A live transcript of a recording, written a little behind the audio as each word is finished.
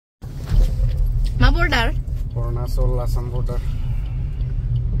border? Arunachal Assam border.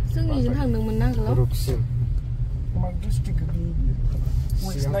 जोंनिजों थांदोंमोन ना आगोलाव? रुपसिम.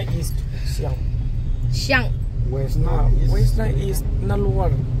 West na east, siang. Siang. West na east na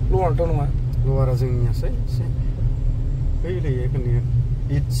lower to nunggu. Lower aja nih sih. Pilih ya kan ya.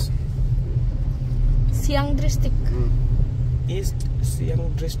 East. Siang district. East Siang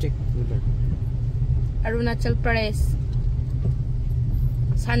district. Arunachal Pradesh.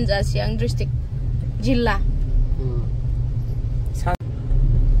 Sanja Siang district. Jilla.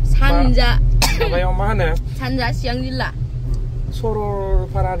 Sanja. Apa yang mana? Sanja Siang Jilla.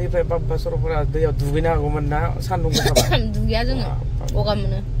 Sorolparaniफ्राय बाबा सरलपारा दैयाव दुगैनो हागौमोन ना सान्दुं गोसाबा दुगैया जोङो गगा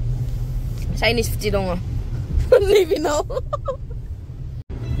मोनो Chinese फुडि दङ नैबेनाव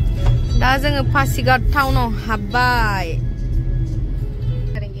दा जोङो पासिघाट टाउनाव हाबबाय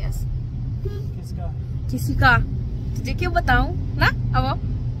किसी का तुझे क्यों बताऊं ना अब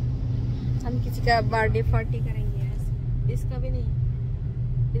हम किसी का बर्थडे पार्टी करेंगे इसका भी नहीं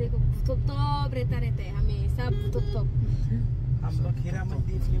ये देखो थोप रहता है हमेशा थोप हम लोग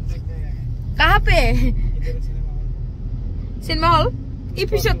हीरामंडी फिल्म देखने आए हैं कहाँ Pay cinema hall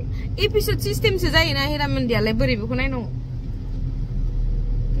episode system से जाए ना हीरामंडी वाले बोरी बेखौ नायनो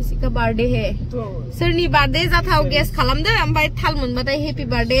किसी का बर्थडे है सोरनि बर्थडे जाथाव गेस खालामदो ओमफ्राय थाल मोनबाथाय हेपी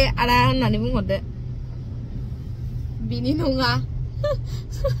बर्थडे आदा होननानै बुंहरदो बिनि नङा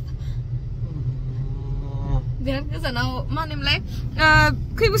बिराद गोजानाव मा होनोमोनलाय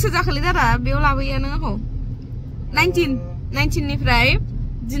खै बोसोर जाखोलै दादा बेयाव लाबोयो नों आंखौ 19 निफ्राय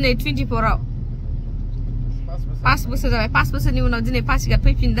दिनै 24 आव 5 बोसोर जाबाय 5 बोसोरनि उनाव दिनै पासिघाट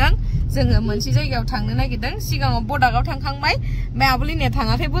फैफिनदों जोङो मोनसे जायगायाव थांनो नागिरदों सिगाङाव बडागाव थांखांबाय ओमफ्राय आबुलिनिया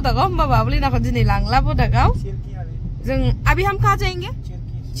थाङाखै बडागाव होमबाबो आबुलिनाखौ दिनै लांला बडागाव जों अभी हम कहाँ जाएंगे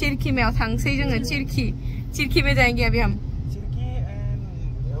चिरखी में थांसै जोङो चिरखी में जाएंगे अभी हम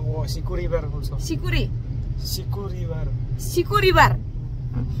सिकु रिवर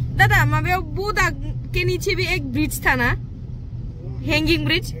दादा माबायाव बडा के नीचे भी एक ब्रिज था ना हैंगिंग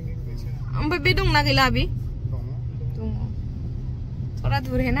ब्रिज ओमफ्राय बे दंना गैला अभी थोड़ा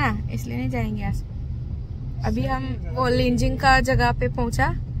दूर है ना इसलिए नहीं जाएंगे आज अभी हम वो लेंजिंग का जगह पे पहुंचा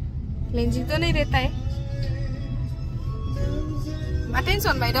लेंजिंग तो नहीं रहता है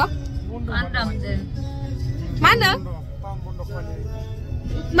टेंशन भाई दो mana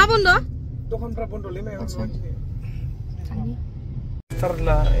मा बन्द दखानफ्रा बन्दलै मायाव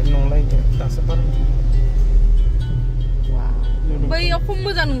थारला नंलाय दासो बार बैयाव खम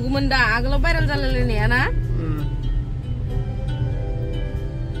मोजां नुगौमोन दा आगोलाव भाइरेल जालायलायनाया ना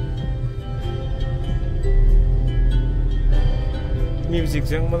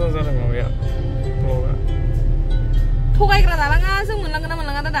मिउजिकजों मोजां जादों माबाया ब्लगा थगायग्रा दालाङा जों मोनलांगोन ना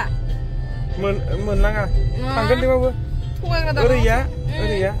मोनलाङा दादा मोनलाङा थांगोन देबाबो थगायग्रा दालाङा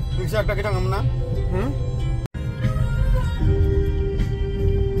ओरैया नोंसोर आगदाखै थाङोमोन ना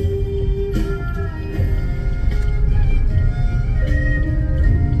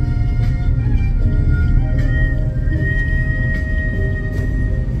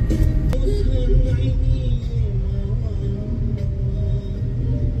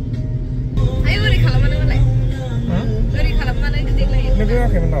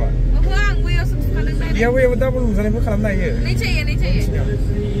Iya, double misalnya bukan karena ya. Ini caya.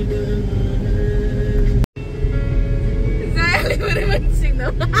 Saya libur mancing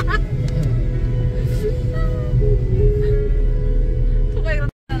dong.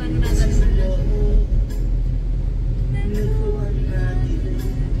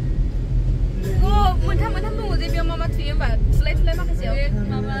 Oh, mentah-mentah tunggu jadi biar mama tuh ya mbak. Selai makasih ya.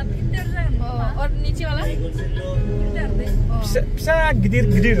 Mama pintar jangan. Oh, nici malah. Pintar deh. Bisa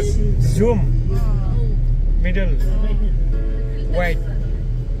gedir zoom. Middle, white.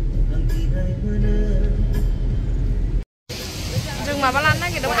 Jeng maaf lana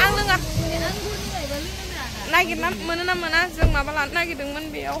gitu, angin nggak? Lagi mana jeng maaf lana gitu, men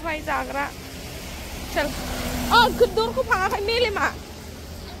biau hai jagra. Cel, oh gedor ku pangakai milih mak.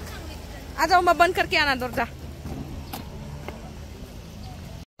 Aja mbak ban kerja anak dorja.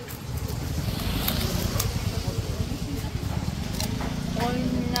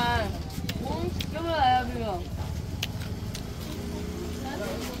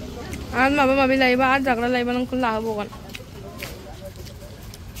 आज माबा लाइबा आज जाग्रा लाइबा नोंखौ लाहोबावगोन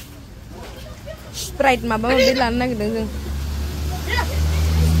Sprite माबा लानो नागिरदों जों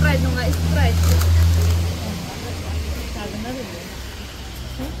स्प्राइट नङा स्प्राइट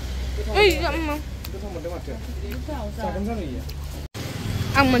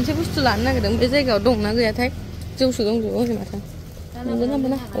आं मोनसे बुस्थु लानो नागिरदों बे जायगायाव दंना गैयाथाय जौसो दंजोबो हजों माथो मोनगोन ना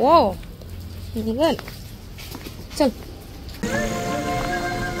मोना अ मोनगोन चल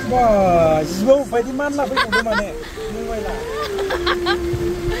Wah, जिबौ बायदि मानला फैदों माने नोंलाय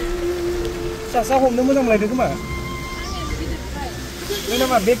सासा हमनो मोजां मोनलायदों खोमा नों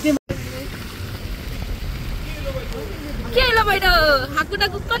नामा बेगनि Kela bai do, aku dah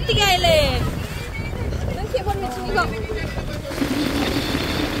kukot tiga ele. Nang siapa ni sini kau?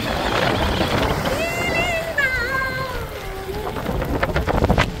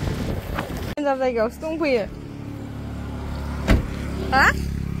 Ini apa kau? Stung punya. Hah?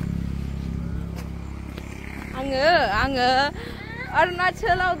 Ange.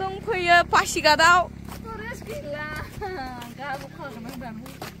 Arunachal dong punya Pasigath.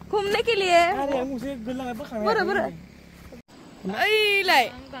 घूमने के लिए बराबर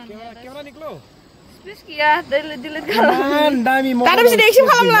कैमरा निकलो स्पेस किया डिलीट खालाम तारा bisa एक्शन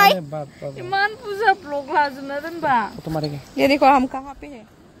खालामलाय इमान पूजा ब्लॉग लाजोबना दोनबा ऑटोमेटिक ये देखो हम कहां पे है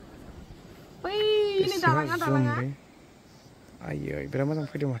बै ini दालाङा आयो बिराद मोजां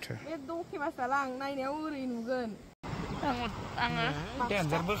फैदों माथो बे दखे बासाला आं नायनायाव ओरै नुगोन आङो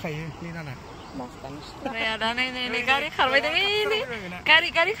डेन्जार बोखायो नि नाना ada nih गारि खारबाय दं ini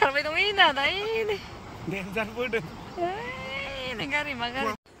गारि खारबाय दं ini ada ini डेन्जार बोदों ini गारि मा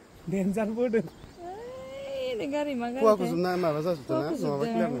गारि डेन्जार बोदों ini गारि मा गारि कुवाखौ जुमना माबा जाजोबदोंना नङाबा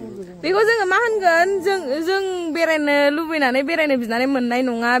क्लियार नङा बेखौ जोङो मा होनगोन जों बेरायनो लुबैनानै बेरायनो बिनानै मोननाय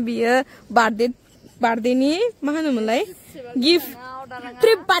नङा बियो बार्थडेनि मा होनोमोनलाय गिफ्ट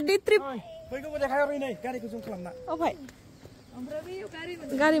ट्रिप बार्थडे ट्रिप बैखौबो देखायहरै नै गारिखौ जुम खालामना ओमफ्राय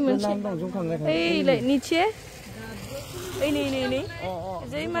गारि मोनसे ओइलाय निचे ओइ नै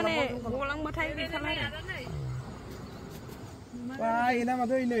जै माने गलांबाथाय गैखाला बाय ना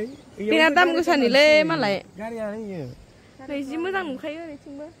माथो नै बिराद दाम गोसानिलै मालाय गारिया नैयो नै जि मोजां नुखायो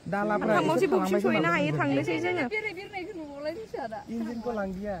ओरैथिंबो दालाफ्रा थांबावसै बक्सिं सहैनो हायो थांनोसै जोङो इन्जिनखौ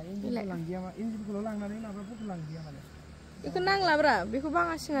लांदिया इन्जिनखौल' लांनानै माबाफोरखौ लांदिया माने बेखौ नांलाब्रा बेखौ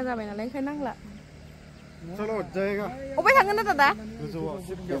बाङा सिङा जाबाय नालाय ओंखायनो नांला चलो जायगा अबाय थांगोन ना दादा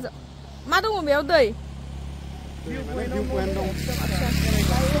मा दङ बेयाव दै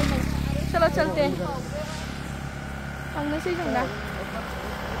चलो चलते थांनोसै जों दा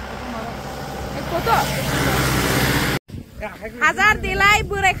फट' हाजार देलाय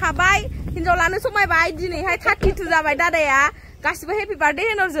बोरायखाबाय हिनजाव लानो समायबाय दिनैहाय 32 जाबाय दादाया गासिबो हेपि बार्थडे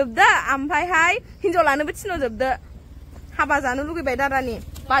होनहरजोबदो ओमफ्रायहाय हिनजाव लानोबो थिनहरजोबदो हाबा जानो लुगैबाय दादानि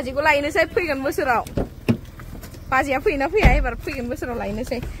बाजिखौ लायनोसै फैगोन बोसोराव बाजिया फैयोना फैया एबार फैगोन बोसोराव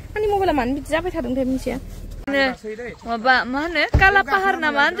लायनोसै आंनि मबाइला मानो बिदि जाबाय थादोंथाय मिथिया माबा मा होनो काला पाहार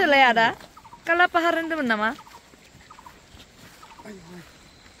नामा होनदोलाय आदा काला पाहार होनदोंमोन नामा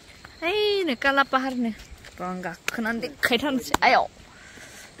ओइनो काला पाहारनो आं गाखोनानै देखायथारनोसै आयाव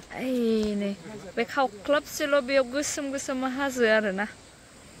ओइनो बे खावख्लाबसेल' बेयाव गोसोम हाजो आरोना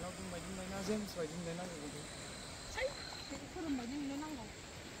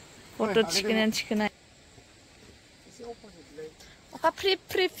फट' थिखोनाय अखा फ्रि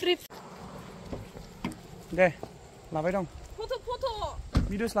दे लाबाय दं फट'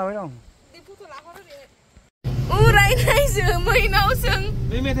 भिडिअस लाबाय दं फट' लाहर उरायनाय जोमैनाव जों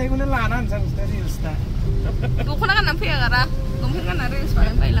बे मेथाइखौनो लाना होनसां रिल्सना दख'ना गाननानै फैया गारा लंपेन्ट गाननानै रिल्स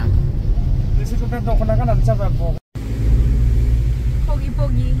बानायनो बायला नोंसोरथ' दा दख'ना गाननानै जाबा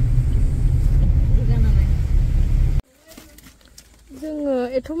पगि जोङो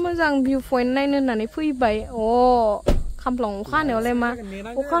एथ' मोजां भिउ पइन्ट नायनो होननानै फैबाय खामफ्लां अखा हानायावलाय मा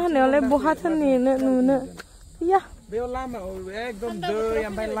अखा हानायावलाय बहाथो नेनो नुनो गैया बेयाव लामायाव एकदम दै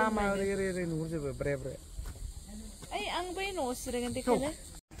ओमफ्राय लामा ओरै नुहुरजोबो ब्रे ओइ आं बै न'आव जिरायगोन देखायनो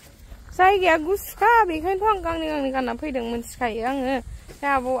जायगाया गुसुखा बेखायनोथ' आं गांनै गानना फैदों मोनथिखायो आङो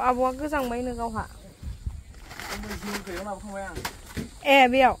आब'आ गोजांबायनो गावहा ए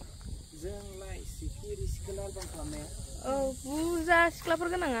बेयाव बुरजा सिख्लाफोर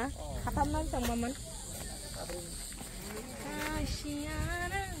गोनाङा हाथामना बेसेबांबामोन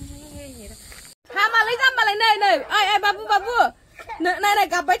हामालै जाम्बालाय नै ओइ बाबु नाय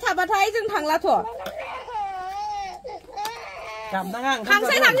गाबबाय थाबाथाय जों थांलाथ'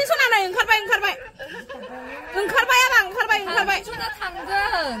 थांसै सना नै ओंखारबाय आबा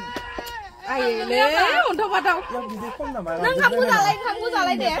थांगोन आइले अन्थाव बाथाव नों ओंखामखौ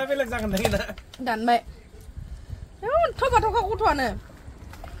जालाय दे दानबाय अन्थाव बाथावखा गथ'आनो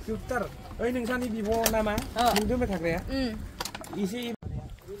फिल्टार ओइ नोंसानि बिब' नामा नों दोनबाय थाग्राया एसे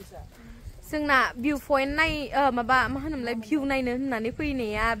जोंना भिउ पइन्ट माबा मा होनोमोनलाय भिउ नायनो होननानै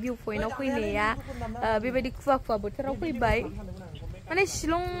फैनाया भिउ पइन्टआव फैनाया बेबायदि खुवा बोथोराव फैबाय माने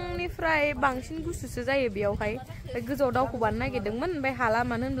शिलंनिफ्राय बांसिन गुसुसो जायो बेयावहाय गोजौआव दावखोबानो नागिरदोंमोन ओमफ्राय हाला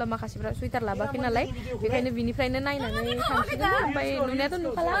मानो होनब्ला माखासेफ्रा सुइटार लाबाखै नालाय बेखायनो बिनिफ्रायनो नायनानै थांसिगोन ओमफ्राय नुनायाथ'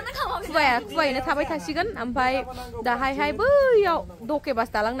 नुखाला खुवायैनो थाबाय थासिगोन ओमफ्राय दाहायहाय बैयाव दके बास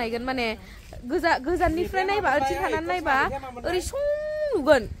दालां नायगोन माने गोजाननिफ्राय नायबा ओरैथिं थानानै नायबा ओरै सं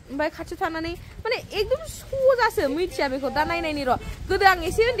नुगोन ओमफ्राय खाथियाव थानानै माने एकदम सजासो मिथिया बेखौ दा नायनायनि र' गोदो आं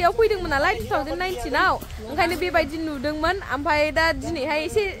एसे उन्दैयाव फैदोंमोन नालाय 2019आव ओंखायनो बेबायदि नुदोंमोन ओमफ्राय दा दिनैहाय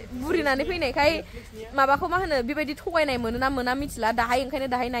एसे बुरिनानै फैनायखाय माबाखौ मा होनो बेबायदि थगायनाय मोनोना मोना मिथिला दाहाय ओंखायनो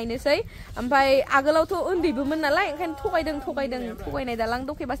दाहाय नायनोसै ओमफ्राय आगोलावथ' उन्दैबोमोन नालाय ओंखायनो थगायनाय दालां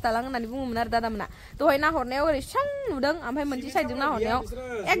दके बास दालां होननानै बुङोमोन आरो दादामोना दहाय नाहरनायाव ओरै सां नुदों ओमफ्राय मोनसे साइडजों नाहरनायाव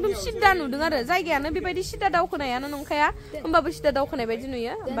एकदम सिदा नुदों आरो जायगायानो बेबायदि सिदा दावखोनायानो नंखाया होमबाबो सिदा दावखोनाय बायदि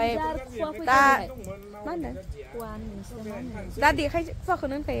नुयो ओमफ्राय दा मा होनो दा देखाय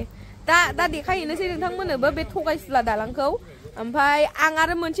खुवाखौनो होनखायो दा देखायहैनोसै नोंथांमोननोबो बे थगायसुला दालांखौ ओमफ्राय आं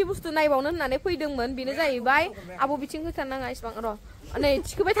आरो मोनसे बुस्थु नायबावनो होननानै फैदोंमोन बेनो जाहैबाय आब' बिथिं होथारनाङा इसिबां र' नै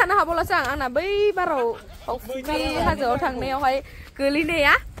थिखोबाय थानो हाबावलासो आंना बै बाराव बावखुंग्रि हाजोआव थांनायावहाय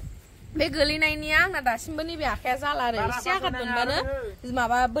गोलैनाया बे गोलैनायनिया आंना दासिमबो नैबे आखाया जाला आरो एसे आघात मोनबानो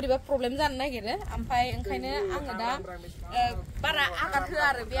माबा बोरैबा प्रब्लेम जानो नागिरो ओमफ्राय ओंखायनो आङो दा बारा आघात होआ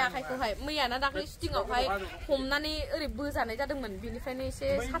आरो बे आखाइखौहाय मैयाना दाख्लै शुटिंआवहाय हमनानै ओरै बोजानाय जादोंमोन बेनिफ्रायनो एसे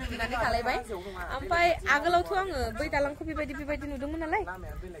साफिनानै थालायबाय ओमफ्राय आगोलावथ' आङो बै दालांखौ बेबायदि नुदोंमोन नालाय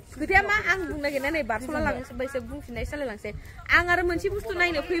खोथाया मा आं बुंनो नागिरनाया नै बारस'ला लांसैबायसो बुंफिननाय सालायलांसै आं आरो मोनसे बुस्थु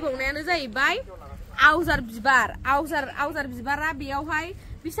नायनो फैबावनायानो जाहैबाय आवजार बिबारा बेयावहाय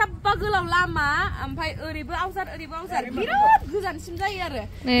बिसाबा गोलाव लामा ओमफ्राय ओरैबो आवजार बिराद गोजानसिम जायो आरो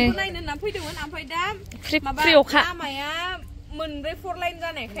बेखौ नायनो होनना फैदोंमोन ओमफ्राय दा माबा लामाया मोनब्रै 4 लाइन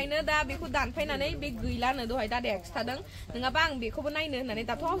जानायखायनो दा बेखौ दानफायनानै बे गैलानो दहाय दादाया खिथादों नङाबा आं बेखौबो नायनो होननानै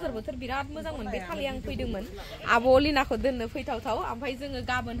दाथ' आवजार बोथोर बिराद मोजांमोन बे खालि आं फैदोंमोन आब' लिनाखौ दोननो फैथावथाव ओमफ्राय जोङो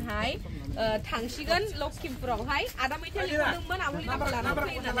गाबोनहाय थांसिगोन लखिमपुरावहाय आदा मैथा लिंहरदोंमोन आब' लिनाखौ लानानै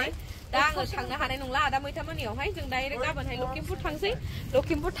फैयो नालाय दा आङो थांनो हानाय नंला आदा मैथा मोननियावहाय जों डाइरेक्ट गाबोनहाय लखिमपुर थांसै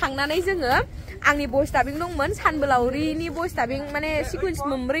लखिमपुर थांनानै जोङो आंनि भइस डाबिं दंमोन सानबोलावरिनि भइस डाबिं माने सिकुवेन्स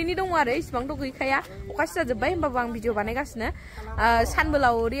मोनब्रैनि दङ आरो इसिबांथ' गैखाया अखासो जाजोब्बाय होमबाबो आं भिडिअ बानायगासिनो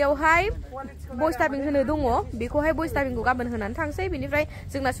सानबोलावरियावहाय भइस डाबिं होनो दङ बेखौहाय भइस डाबिंखौ गाबोन होनानै थांसै बेनिफ्राय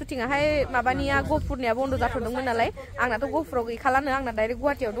जोंना शुटिंआहाय माबानिया गहपुरनिया बन्द' जाथ'दोंमोन नालाय आंनाथ' गहपुराव गैखालानो आंना डाइरेक्ट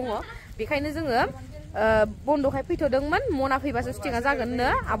गुवाहाटियाव दङ बेखायनो जोङो बन्द'हाय फैथ'दोंमोन मना फैबासो शुटिंआ जागोननो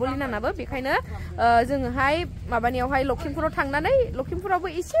आब' लिनानाबो बेखायनो जोङोहाय माबानियावहाय लखिमपुराव थांनानै लखिमपुरावबो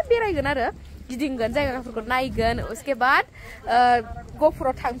एसे बेरायगोन आरो गिदिंगोन जायगाफोरखौ नायगोन उसके बाद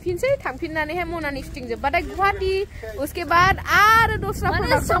गहपुराव थांफिननानैहाय मनानि शुटिं जोबबाथाय गुवाहाटि उसके बाद आरो दस्रा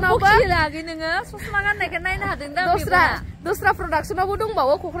प्रडाक्शनावबो दस्रा प्रडाक्शनावबो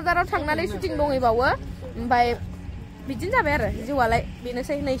दंबावो क'क्राझाराव थांनानै शुटिं दंहैबावो ओमफ्राय बिदिनो जाबाय आरो जिउआलाय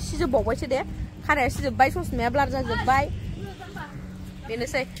बेनोसै नै सिजोबबावबायसो दे खानाया सिजोब्बाय ससमाया ब्लार जाजोब्बाय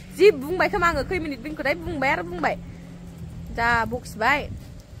बेनोसै जि बुंबाय खोमा आङो खै मिनिट बुंखोथाय बुंबाय आरो बुंबाय जा बक्सबाय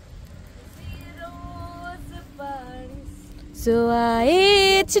जोआए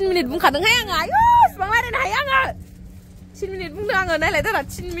 3 मिनिट बुंखादोंहाय आङो आयु इसिबां रायलायनो हायो आङो 3 मिनिट बुंदों आङो नायलाय दादा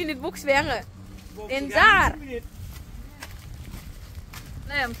 3 मिनिट बक्सबाय आङो डेन्जार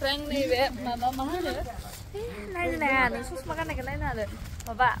नै ओमफ्राय नैबे माबा मा होनो नायनाया नों ससमा गाननायखौ नायनो हादों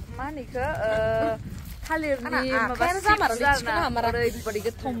माबा मा होनो इखो थालिरनि माबा ओरैबायदि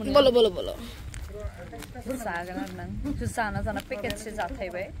गोथाव मोनो बोलो जागोन आरो नों जाना पेकेटसे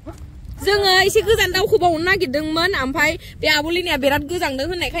जाथायबाय जोङो एसे गोजान दावखोबावनो नागिरदोंमोन ओमफ्राय बे आब'लिनिया बिराद गोजांदों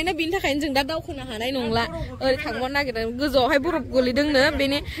होननायखायनो बिनि थाखायनो जों दा दावखोनो हानाय नंला ओरै थांबावनो नागिरदों गोजौआवहाय बरफ गोलैदोंनो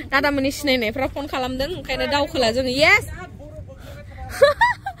बेनि दादामोननि सिनायनायफ्रा फन खालामदों ओंखायनो दावखोला जोङो येस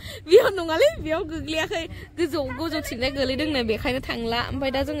बेयाव नङालै बेयाव गोग्लैयाखै गोजौथिंजाय गोलैदोंनो बेखायनो थांला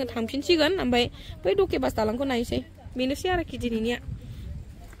ओमफ्राय दा जोङो थांफिनसिगोन ओमफ्राय बै दके बास दालांखौ नायसै बेनोसै आरोखि दिनैनिया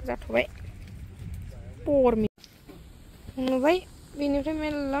जाथ'बाय नुबाय बेनिफ्राय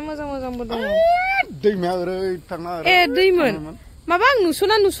मेरला मोजांबो दङ दैमाया ओरै थांना ए दैमोन माबा आं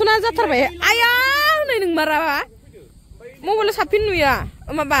नुसना जाथारबाय आया नै नों माराबा मबाइलाव साबसिन नुयो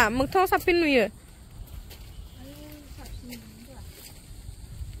माबा मोगथाङाव साबसिन नुयो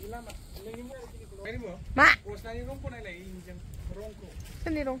मा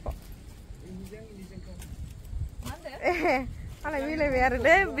सोरनि रंखौ आलाय मिलायबाय आरो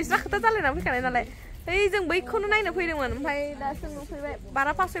दे बिस्रा खोथा जालायना फैखानाय नालाय ओइ जों बैखौनो नायनो फैदोंमोन ओमफ्राय दासो नुफैबाय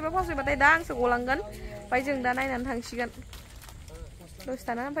बारा फासयबाथाय दा आंसो गलांगोन ओमफ्राय जों दा नायनानै थांसिगोन दसे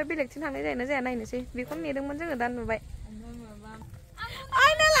थाना ओमफ्राय बेलेगथिं थांनाय जायोना जाया नायनोसै बेखौनो नेदोंमोन जोङो दा नुबाय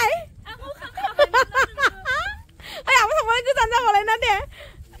ओइ नालाय ओइ आबो थांबाय गोजान जाबालाय ना दे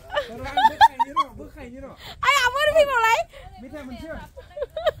Ai ảo ơi đi vào lấy.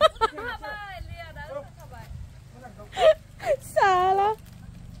 Sợ lắm.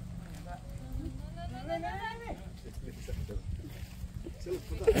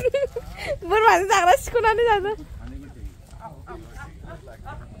 Bữa bạn rằng đó cô nói đi rồi.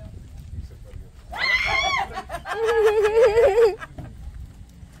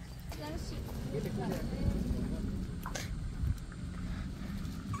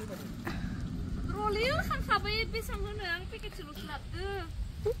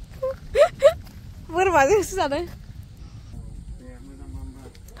 Berapa sih susah deh.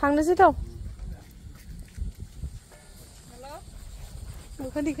 थांनोसै थ'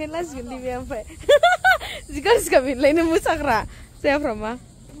 bukan dikelas ganti biar apa? Jika lainnya musakra saya pernah.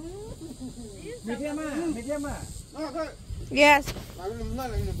 Media ma. Yes.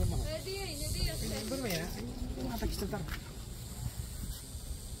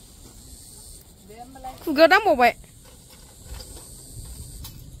 Gak ada mau baik.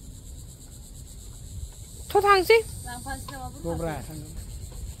 Thôi thằng sih.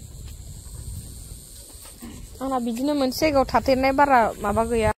 Anak bijinya moनसे गाव थाथेरनाय बारा माबा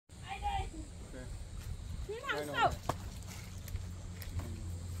गैया.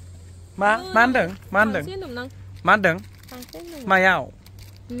 मा होनदों? मा होनदों? मायाव?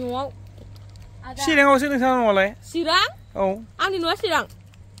 न'आव. चिराङावसो नोंथां न'आवलाय? चिरां? औ. आंनि न'आ चिरां.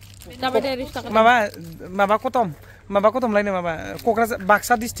 जाबाय दे रिस्टार्ट. माबा कटमलायनो माबा क'क्राझार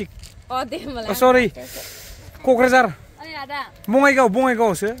बाक्सा डिस्ट्रिक्ट. अ दे होमबालाय. सरि. क'क्राझार. ओइ आदा.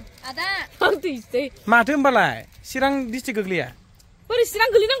 बङाइगावसो. आदा. आं थैसै. माथो होमबालाय? चिरां डिस्ट्रिक्ट गोग्लैया? बोरै चिरां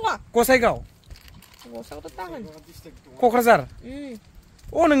गोलैनांगौ? गसाइगाव. गसाइगावथ' दाहोन. क'क्राझार.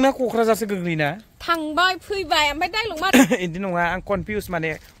 अ नोंना क'क्राझारसो गोग्लैना? थांबाय फैबाय ओमफ्राय डायलग मा? इदि नङा आं कनफिउस माने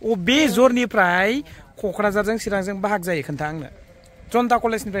बे जरनिफ्राय क'क्राझारजों चिरांजों बाहाग जायो खोन्था आंनो। जनता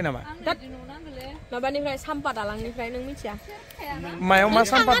कलेजनिफ्राय नामा? माबानिफ्राय साम्पा दालांनिफ्राय नों मिथिया? मायाव मा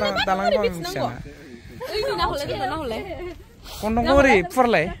साम्पा दालां दं आं मिथिया ना। ओइ नाहरलाय दोनना नाहरलाय। कन्दंखौ ओरै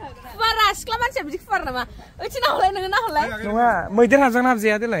फुवारलाय? फुवारा सिख्ला मानसिया बिदि फुवार नामा? ओइथि नाहरलाय नोङो नाहरलाय। नङा मैदेर हाबजागोन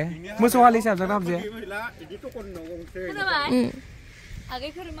हाबजाया देलाय? मोसौ हालिसो हाबजागोन हाबजाया?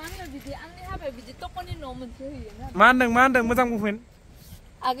 आगैफोर मा होनो बिदि आंनि हाबायाव बिदि टकननि न' मोनसे होयो ना? मा होनदों मोजां बुंफिन?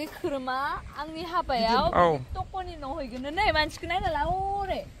 आगै खोरमा आंनि हाबायाव टकननि न' होगोन नै मानसिखौ नायना ला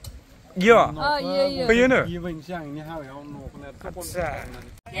ओरै इयो इयो फैयोनो बेबायदिसो आंनि हाबायाव न'खौनो आतसा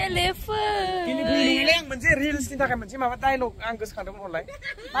एलेफोन दिनै फैनोलाय आं मोनसे रिल्सनि थाखाय मोनसे माबा डायलग आं गोसोखांदोंमोन हरलाय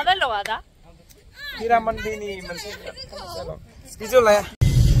मा डायलग आदा हिरामन्दिनि मोनसे बिजोलाय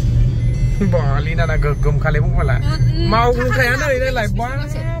बालिना गोगोम खाले बुंबाला मावग्रोखाया नै नायलाय बाब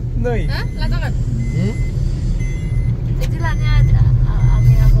नै ला जागोन बिदि लानिया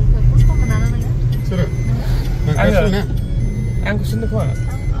आंनि हाबाखौ खस्थ' मोनाना नोङो सोर आंखौ सुननो खोमा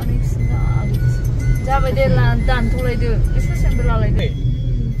जाबाय दे दानथ'लायदो एसे सेम्बो लालायदो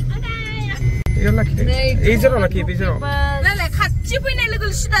इयो लाखिदो ए जेराव लाखि बे जेराव नालाय खाथि फैनाय लोगो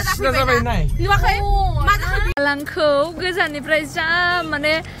सिदा जाबाय नाय नुवाखै मा जाखो दालांखौ गोजाननिफ्राय जा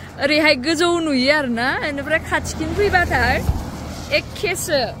माने ओरैहाय गोजौ नुयो आरोना बेनिफ्राय खाथिथिं फैबाथाय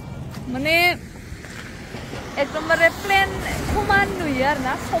एखेसो माने एकदमबारे प्लेन समान नुयो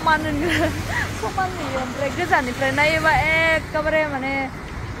आरोना समान नुयो ओमफ्राय गोजाननिफ्राय नायोबा एखेबारे माने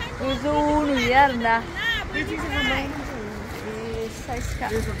गोजौ नुयो आरोना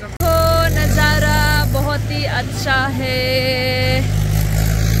नजारा बहुत ही अच्छा है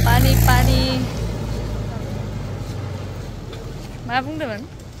पानी मा बुंदोंमोन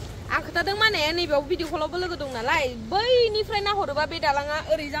आं खोथादों माने नैबेयाव भिडिअ कलावबो लोगो दं नालाय बैनिफ्राय नाहरोबा बे दालाङा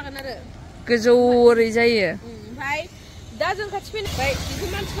ओरै जागोन आरो गोजौ ओरै जायो ओमफ्राय दा जों खाथि फैनाय बिदि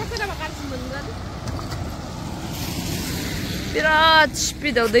मानसिफ्रा खोनाबा गाज्रि मोनगोन बिराद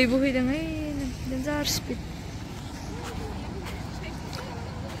स्पिडआव दै बोहैदों ओइ डेन्जार स्पिड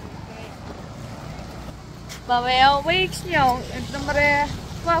माबायाव बैखिनियाव एकदमबारे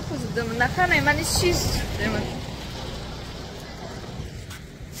खुवा फुजोबदोंमोन ना खानाय माने सिजोबदोंमोन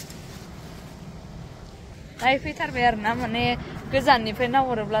नायफैथारबाय आरो ना माने गोजाननिफ्राय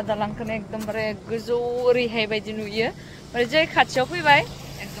नाहरोब्ला दालांखौनो एकदमबारे गोजौ ओरैहाय बायदि नुयो ओमफ्राय जाय खाथियाव फैबाय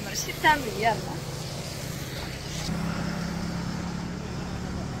एकदमबारे सिदा नुयो आरो ना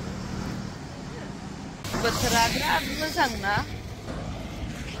बोथोरा बिराद मोजां ना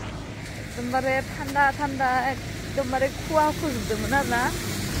एकदमबारे थान्दा एकदमबारे खुवा खुजोबदोंमोन आरो ना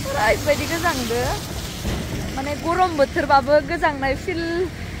ओरैबायदि गोजांदो माने गरम बोथोरबाबो गोजांनाय फिल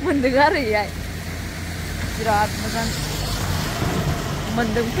मोनदों आरो इयाय बिराद मोजां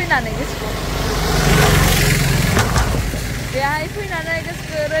मोनदों फैनानै गोसोखौ बेहाय फैनानै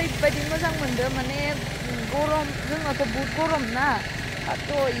गोसोखौ ओरैबायदि मोजां मोनदों माने गरम जोंनाथ' बहुद गरम ना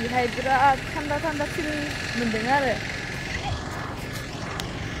इहाय बिराद थान्दा थान्दा फिल मोनदों आरो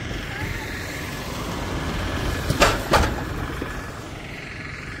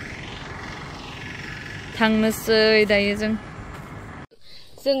थांनोसै दायो जों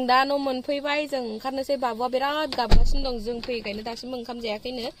दा न' मोनफैबाय जों ओंखारनोसै बाबुआ बिराद गाबगासिनो दं जों फैगायनो दासिमबो ओंखाम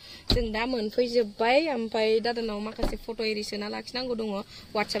जायाखैनो जों दा मोनफैजोब्बाय ओमफ्राय दादानाव माखासे फट' एरि सोना लाखिनांगौ दङ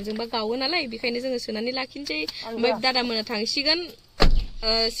WhatsApp-जोंबा गावो नालाय बेखायनो जोङो सोनानै लाखिनोसै ओमफ्राय दादा मोना थांसिगोन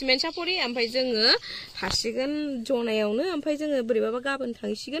सिमेन्ट सापरि ओमफ्राय जोङो हारसिगोन जनायावनो ओमफ्राय जोङो बोरैबाबा गाबोन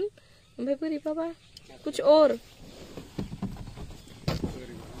थांसिगोन ओमफ्राय बोरैबाबा कुछ और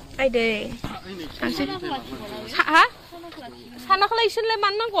आइदै हा सानाखौलाय इसोरलाय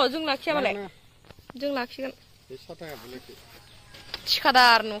मानो नांगौ जों लाखियाबालाय जों लाखिगोन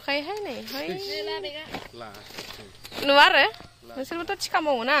थिखादार नुखायोहाय नै नुवा आरो नोंसोरबोथ' थिखा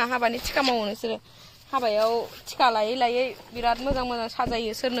मावो ना हाबानि थिखा मावो नोंसोरो हाबायाव थिखा लायै लायै बिराद मोजां मोजां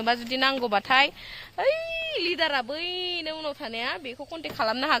साजायो सोरनोबा जुदि नांगौबाथाय ओइ लिडारा बैनो उनाव थानाया बेखौ कन्टेक्ट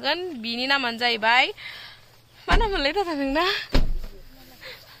खालामनो हागोन बिनि नामानो जाहैबाय मा नाम मोनलाय दादा नोंना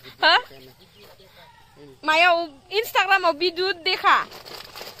हो मायाव इन्स्टाग्रामाव बिदुत देखा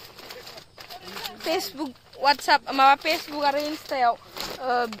फेसबुक WhatsApp माबा फेसबुक आरो इन्स्टायाव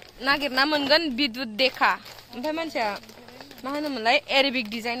नागिरना मोनगोन बिदुत देखा ओमफ्राय मानसिया मा होनोमोनलाय एरेबिक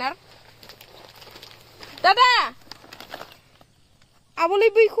डिजाइनार दादा आब'लै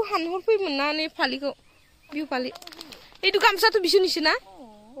बैखौ हानहरफैमोन ना नै फालिखौ बिहु फालि एदु गामसाथ' बिसोरनिसो ना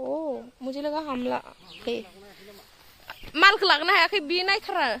अ मुझे लगा हामला मालखौ लांनो हायाखै बे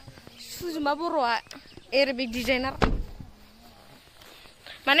नायथारा सुजुमा बर'आ एरेबिक डिजाइनार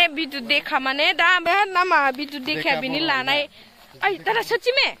माने बिदुत देखा माने दा बे नामा बिदुत देखाया बिनि लानाय ओइ दादा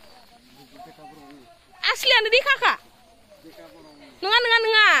सच्ची में असलियानो देखाखा नङा नङा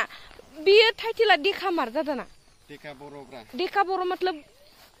नङा बियो टाइटेला देखा मार दादाना देखा बर' मतलब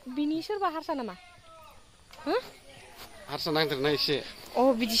बिनि सोरबा हारसा नामा हो हारसा नांदेरना एसे अ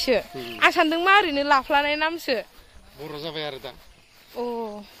बिदिसो आं सानदों मा ओरैनो लाफ्लानाय नामसो बर' जाबाय आरो दा अ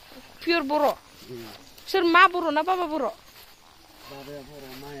पियर बर' सोर मा बर' ना बाबा बर' बाबाया बर'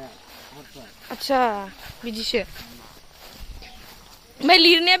 माया हारसा आच्छा बिदिसो ओमफ्राय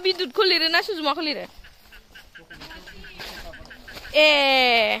लिरनाया बिदुतखौ लिरो ना सुजुमाखौ लिरो ए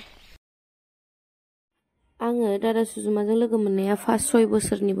आङो दादा सुजुमाजों लोगो मोननाया 5-6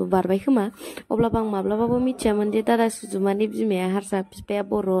 बोसोरनिबो बारबाय खोमा अब्लाबो आं माब्लाबाबो मिथियामोन दि दादा सुजुमानि बिमाया हारसा बिफाया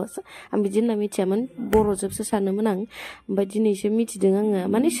बर' आं बिदि होनना मिथियामोन बर'जोबसो सानोमोन आं ओमफ्राय दिनैसो मिथिदों आङो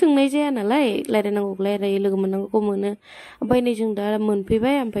माने सोंनाय जाया नालाय रायलायनांगौखौ रायलायो लोगो मोननांगौखौ मोनो ओमफ्राय नै जों दा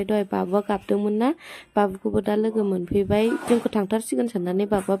मोनफैबाय ओमफ्राय दहाय बाबुआ गाबदोंमोन ना बाबुखौबो दा लोगो मोनफैबाय जोंखौ थांथारसिगोन साननानै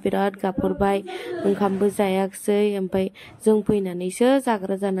बाबुआ बिराद गाबहरबाय ओंखामबो जायाखिसै ओमफ्राय जों फैनानैसो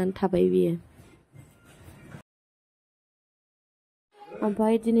जाग्रा जानानै थाबाय बियो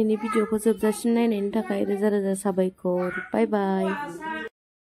ओमफ्राय दिनैनि भिडिअखौ जोबजासिम नायनायनि थाखाय रोजा रोजा साबायखर बाय बाय